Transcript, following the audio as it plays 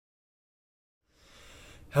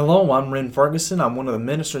Hello, I'm Ren Ferguson. I'm one of the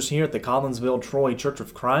ministers here at the Collinsville Troy Church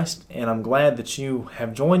of Christ, and I'm glad that you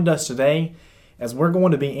have joined us today as we're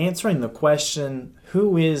going to be answering the question,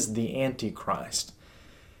 who is the Antichrist?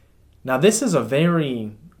 Now, this is a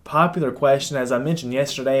very popular question. As I mentioned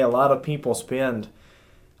yesterday, a lot of people spend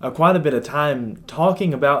quite a bit of time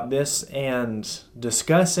talking about this and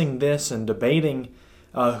discussing this and debating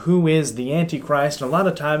who is the Antichrist. And a lot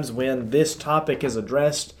of times when this topic is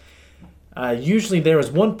addressed, usually there is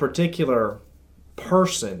one particular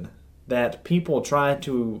person that people try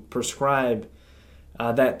to prescribe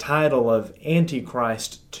that title of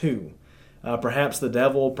Antichrist to. Perhaps the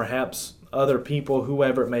devil, perhaps other people,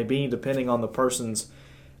 whoever it may be, depending on the person's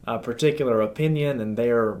particular opinion and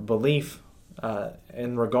their belief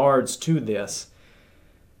in regards to this.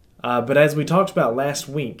 But as we talked about last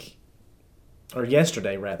week, or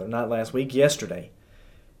yesterday rather, not last week, yesterday,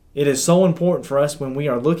 it is so important for us when we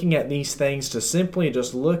are looking at these things to simply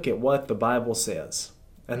just look at what the Bible says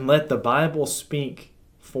and let the Bible speak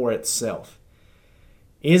for itself.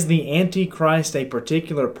 Is the Antichrist a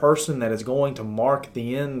particular person that is going to mark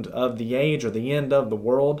the end of the age or the end of the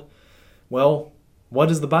world? Well, what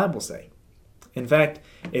does the Bible say? In fact,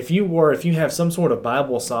 if you have some sort of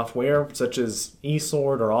Bible software such as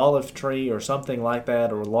eSword or Olive Tree or something like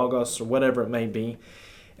that, or Logos or whatever it may be,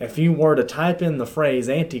 if you were to type in the phrase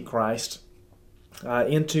Antichrist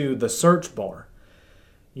into the search bar,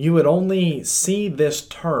 you would only see this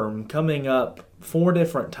term coming up 4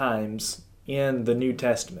 different times in the New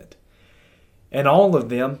Testament. And all of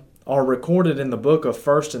them are recorded in the book of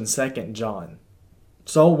 1st and 2nd John.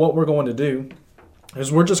 So what we're going to do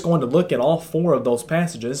is we're just going to look at all 4 of those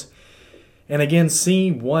passages and again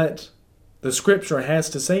see what the Scripture has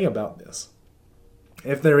to say about this.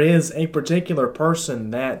 If there is a particular person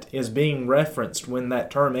that is being referenced when that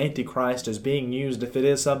term Antichrist is being used, if it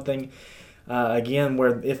is something, again,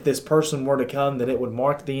 where if this person were to come, that it would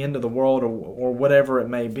mark the end of the world or whatever it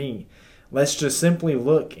may be, let's just simply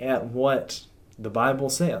look at what the Bible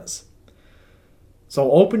says.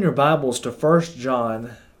 So open your Bibles to 1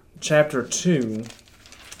 John chapter 2,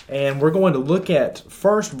 and we're going to look at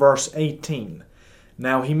first verse 18.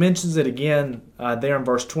 Now, he mentions it again there in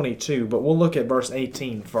verse 22, but we'll look at verse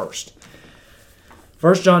 18 first.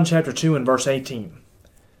 1 John chapter 2 and verse 18.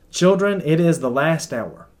 Children, it is the last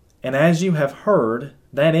hour, and as you have heard,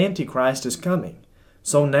 that Antichrist is coming.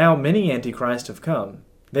 So now many Antichrists have come.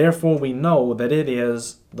 Therefore we know that it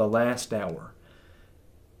is the last hour.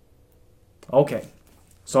 Okay,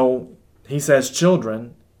 so he says,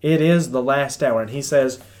 children, it is the last hour. And he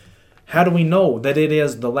says, how do we know that it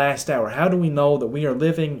is the last hour? How do we know that we are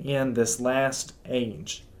living in this last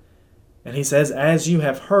age? And he says, as you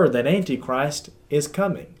have heard that Antichrist is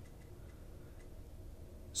coming.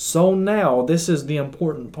 So now, this is the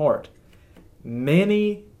important part.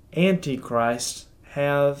 Many Antichrists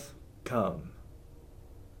have come.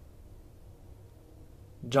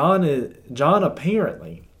 John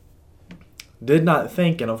apparently did not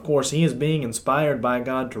think, and of course he is being inspired by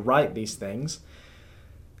God to write these things,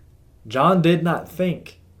 John did not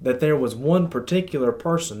think that there was one particular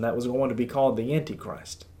person that was going to be called the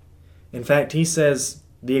Antichrist. In fact, he says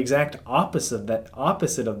the exact opposite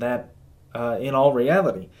of that in all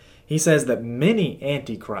reality. He says that many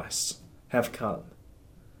Antichrists have come.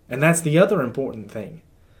 And that's the other important thing.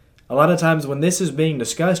 A lot of times when this is being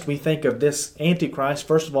discussed, we think of this Antichrist,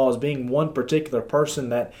 first of all, as being one particular person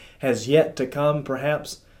that has yet to come,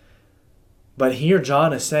 perhaps. But here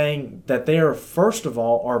John is saying that there, first of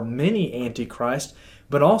all, are many Antichrists,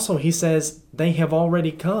 but also he says they have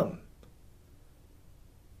already come.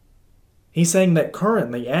 He's saying that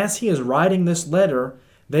currently, as he is writing this letter,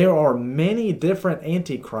 there are many different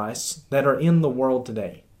Antichrists that are in the world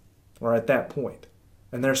today, or at that point.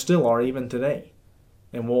 And there still are even today.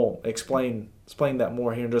 And we'll explain that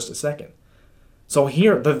more here in just a second. So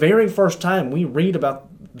here, the very first time we read about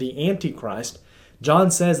the Antichrist,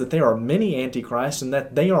 John says that there are many Antichrists and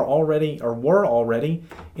that they are already, or were already,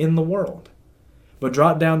 in the world. But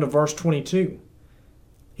drop down to verse 22.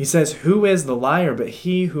 He says, who is the liar but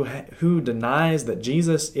he who denies that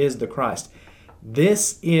Jesus is the Christ?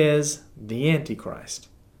 This is the Antichrist,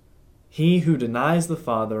 he who denies the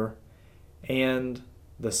Father and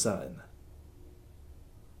the Son.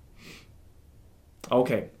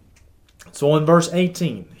 Okay. So in verse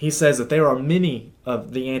 18, he says that there are many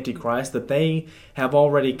of the Antichrist, that they have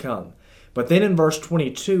already come. But then in verse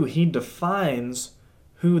 22, he defines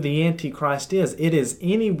who the Antichrist is. It is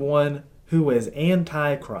anyone who is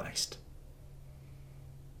anti-Christ.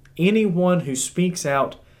 Anyone who speaks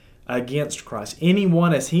out against Christ.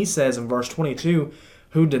 Anyone, as he says in verse 22,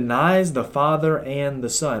 who denies the Father and the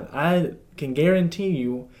Son. I can guarantee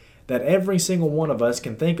you that every single one of us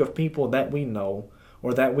can think of people that we know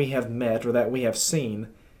or that we have met or that we have seen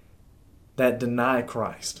that deny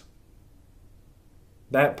Christ.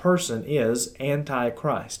 That person is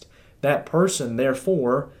antichrist. That person,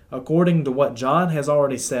 therefore, according to what John has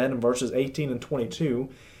already said in verses 18 and 22,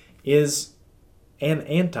 is an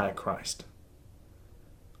antichrist.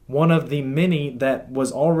 One of the many that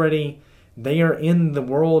was already there in the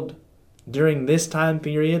world during this time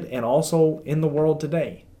period and also in the world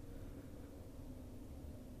today.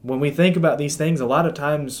 When we think about these things, a lot of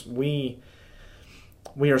times we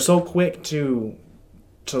are so quick to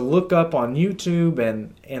look up on YouTube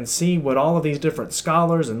and see what all of these different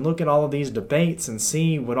scholars and look at all of these debates and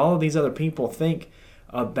see what all of these other people think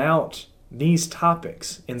about these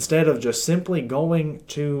topics instead of just simply going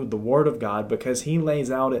to the Word of God, because He lays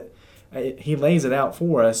it out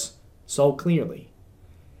for us so clearly.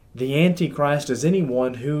 The Antichrist is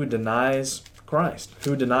anyone who denies Christ,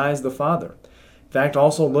 who denies the Father. In fact,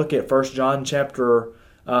 also look at 1 John chapter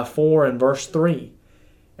 4 and verse 3.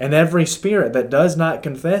 And every spirit that does not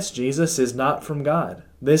confess Jesus is not from God.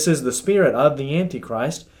 This is the spirit of the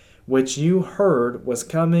Antichrist, which you heard was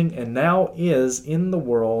coming and now is in the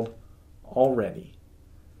world already.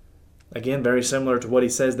 Again, very similar to what he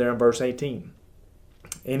says there in verse 18.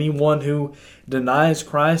 Anyone who denies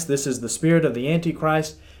Christ, this is the spirit of the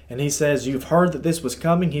Antichrist. And he says, you've heard that this was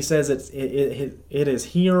coming. He says it is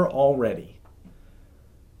here already.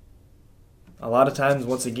 A lot of times,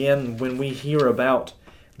 once again, when we hear about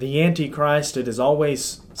the Antichrist, it is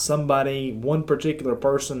always somebody, one particular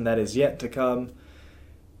person that is yet to come.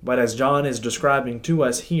 But as John is describing to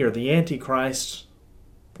us here, the Antichrist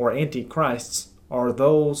or Antichrists are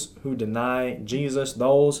those who deny Jesus,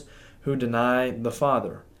 those who deny the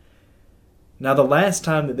Father. Now, the last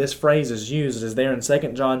time that this phrase is used is there in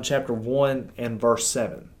 2 John chapter 1 and verse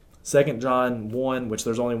 7. 2 John 1, which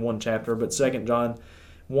there's only one chapter, but 2 John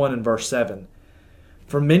 1 and verse 7.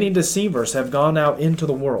 For many deceivers have gone out into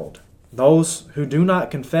the world, those who do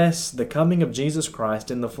not confess the coming of Jesus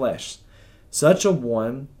Christ in the flesh. Such a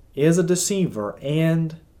one is a deceiver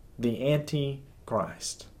and the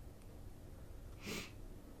Antichrist.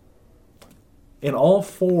 In all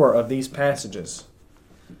four of these passages,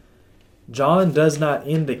 John does not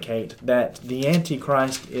indicate that the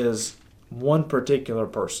Antichrist is one particular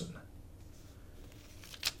person.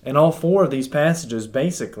 In all four of these passages,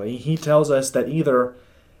 basically, he tells us that either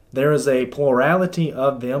there is a plurality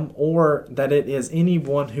of them or that it is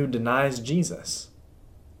anyone who denies Jesus.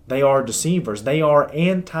 They are deceivers. They are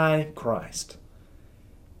antichrist.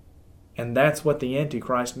 And that's what the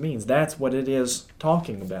Antichrist means. That's what it is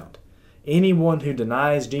talking about. Anyone who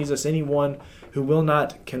denies Jesus, anyone who will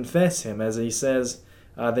not confess Him, as he says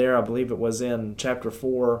there, I believe it was in chapter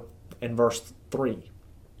 4 and verse 3.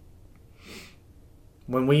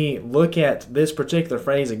 When we look at this particular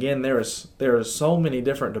phrase, again, there are so many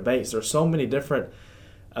different debates. There are so many different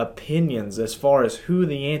opinions as far as who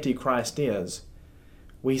the Antichrist is.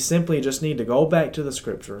 We simply just need to go back to the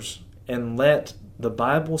Scriptures and let the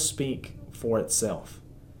Bible speak for itself.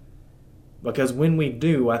 Because when we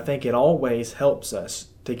do, I think it always helps us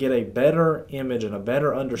to get a better image and a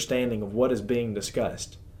better understanding of what is being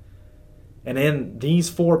discussed. And in these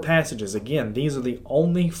four passages, again, these are the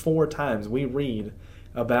only four times we read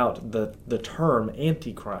about the term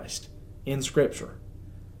Antichrist in Scripture.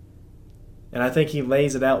 And I think he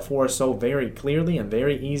lays it out for us so very clearly and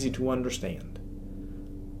very easy to understand.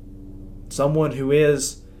 Someone who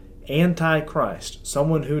is Antichrist,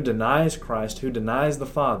 someone who denies Christ, who denies the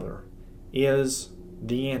Father, is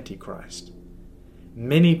the Antichrist.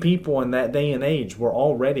 Many people in that day and age were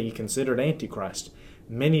already considered Antichrist.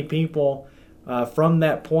 Many people from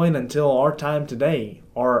that point until our time today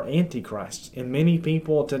are Antichrists. And many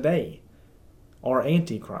people today are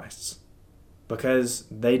Antichrists because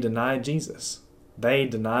they deny Jesus. They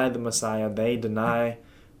deny the Messiah. They deny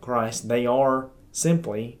Christ. They are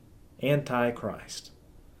simply Antichrist.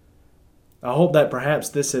 I hope that perhaps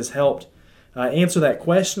this has helped answer that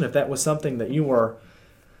question. If that was something that you were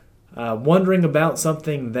wondering about,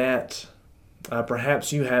 something that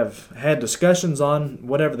perhaps you have had discussions on,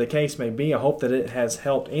 whatever the case may be, I hope that it has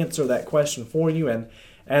helped answer that question for you. And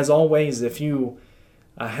as always, if you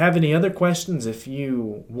have any other questions, if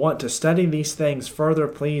you want to study these things further,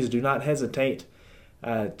 please do not hesitate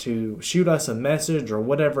to shoot us a message or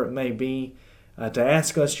whatever it may be, to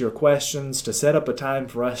ask us your questions, to set up a time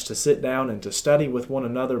for us to sit down and to study with one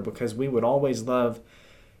another, because we would always love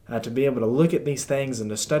to be able to look at these things and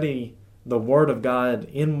to study the Word of God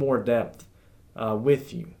in more depth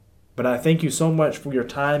with you. But I thank you so much for your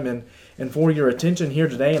time and for your attention here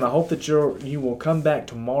today, and I hope that you will come back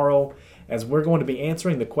tomorrow as we're going to be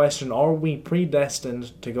answering the question, are we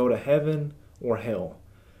predestined to go to heaven or hell?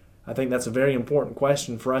 I think that's a very important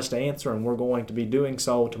question for us to answer, and we're going to be doing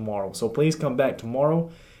so tomorrow. So please come back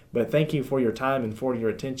tomorrow, but thank you for your time and for your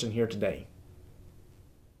attention here today.